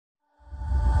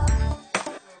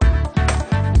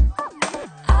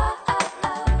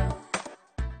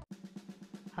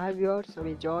Hi viewers,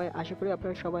 আমি জয়। আশা করি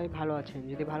আপনারা সবাই ভালো আছেন।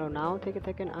 যদি ভালো নাও থেকে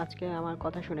থাকেন, আজকে আমার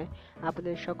কথা শুনে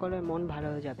আপনাদের সকলের মন ভালো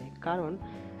হয়ে যাবে, কারণ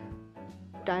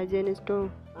টাইজেন স্টোর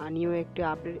নিউ একটি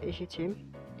আপডেট এসেছে।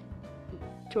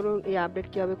 চলুন এই আপডেট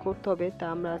কীভাবে করতে হবে তা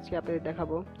আমরা আজকে আপনাদের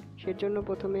দেখাবো। সেজন্য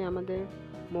প্রথমে আমাদের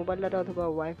মোবাইল ডাটা অথবা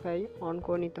ওয়াইফাই অন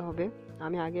করে নিতে হবে।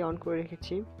 আমি আগে অন করে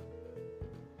রেখেছি।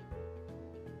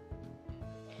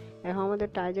 এখন আমাদের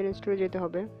টাইজেন স্টোরে যেতে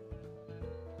হবে।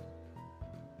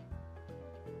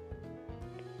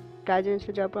 টাইজেন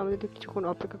স্টোরে যাওয়ার পর আমাদের যদি কিছুক্ষণ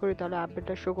অপেক্ষা করি তাহলে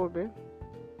আপডেটটা শো করবে।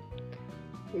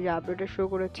 এই যে আপডেটটা শো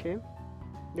করেছে,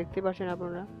 দেখতে পাচ্ছেন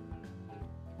আপনারা।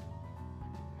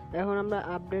 এখন আমরা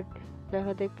আপডেট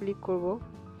লেখাতে ক্লিক করব।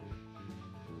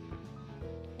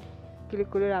 ক্লিক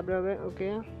করে আপডেট হবে। ওকে,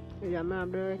 এই যে আমরা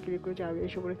আপডেট ক্লিক করেছি,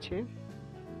 এসে পড়েছে।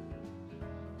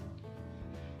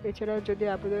 এছাড়াও যদি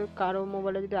আপনাদের কারো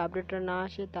মোবাইলে যদি আপডেটটা না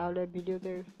আসে তাহলে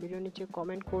ভিডিও নিচে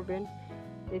কমেন্ট করবেন।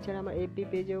 এছাড়া আমার এফবি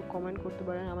পেজেও কমেন্ট করতে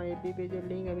পারেন। আমার এফবি পেজের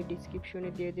লিঙ্ক আমি ডিসক্রিপশনে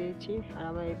দিয়ে দিয়েছি। আর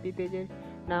আমার এফবি পেজের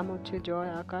নাম হচ্ছে জয়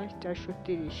আকাশ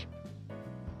 430।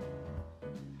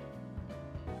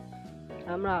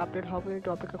 আমরা আপডেট হওয়া পর্যন্ত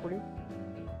অপেক্ষা করি।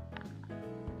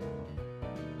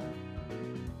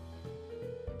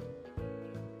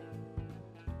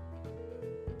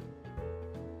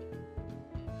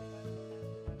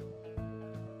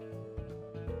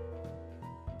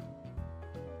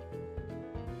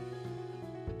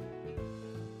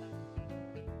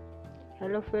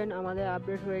 হ্যালো ফ্রেন্ড, আমাদের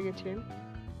আপডেট হয়ে গেছে,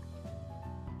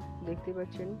 দেখতে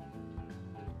পাচ্ছেন।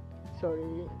 সরি,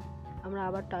 আমরা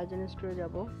আবার টাইজেন স্টোরে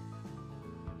যাব।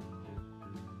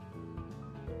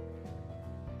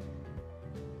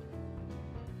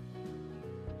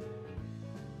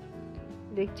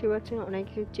 দেখতে পাচ্ছেন অনেক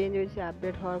কিছু চেঞ্জ হয়েছে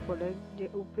আপডেট হওয়ার ফলে। যে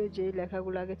উপরে যে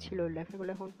লেখাগুলো আগে ছিল, লেখাগুলো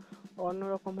এখন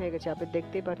অন্যরকম হয়ে গেছে, আপনি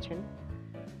দেখতেই পাচ্ছেন।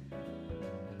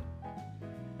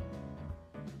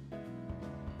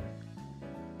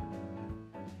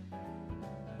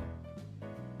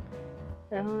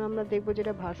 এখন আমরা দেখব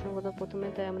যেটা ভার্সনগত প্রথমে,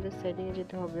 তাই আমাদের সেটিংয়ে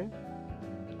যেতে হবে।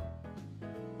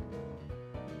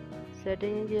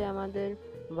 সেটিংয়ে গিয়ে আমাদের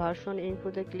ভার্সন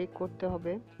ইনফোতে ক্লিক করতে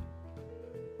হবে।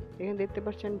 এখানে দেখতে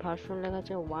পাচ্ছেন ভার্সন লেখা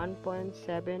আছে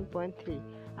 1.7.3,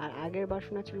 আর আগের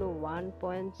ভার্সনে ছিল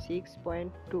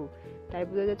 1.6.2। তাই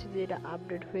বোঝা যাচ্ছে যে এটা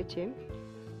আপডেট হয়েছে।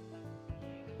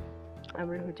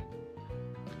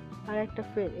 আর একটা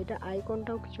ফ্রেন্ড, এটা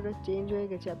আইকনটাও কিছুটা চেঞ্জ হয়ে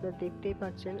গেছে, আপনারা দেখতেই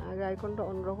পাচ্ছেন। আগে আইকনটা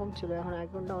অন্যরকম ছিল, এখন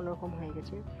আইকনটা অন্যরকম হয়ে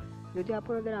গেছে। যদি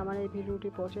আপনাদের আমার এই ভিডিওটি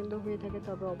পছন্দ হয়ে থাকে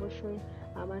তবে অবশ্যই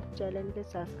আমার চ্যানেলকে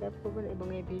সাবস্ক্রাইব করবেন এবং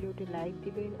এই ভিডিওটি লাইক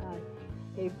দিবেন, আর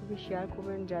এইভাবে শেয়ার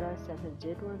করবেন। যারা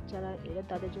Z1 চালায় এটা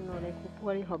তাদের জন্য অনেক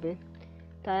উপকারী হবে।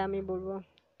 তাই আমি বলবো,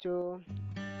 তো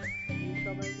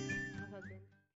সবাই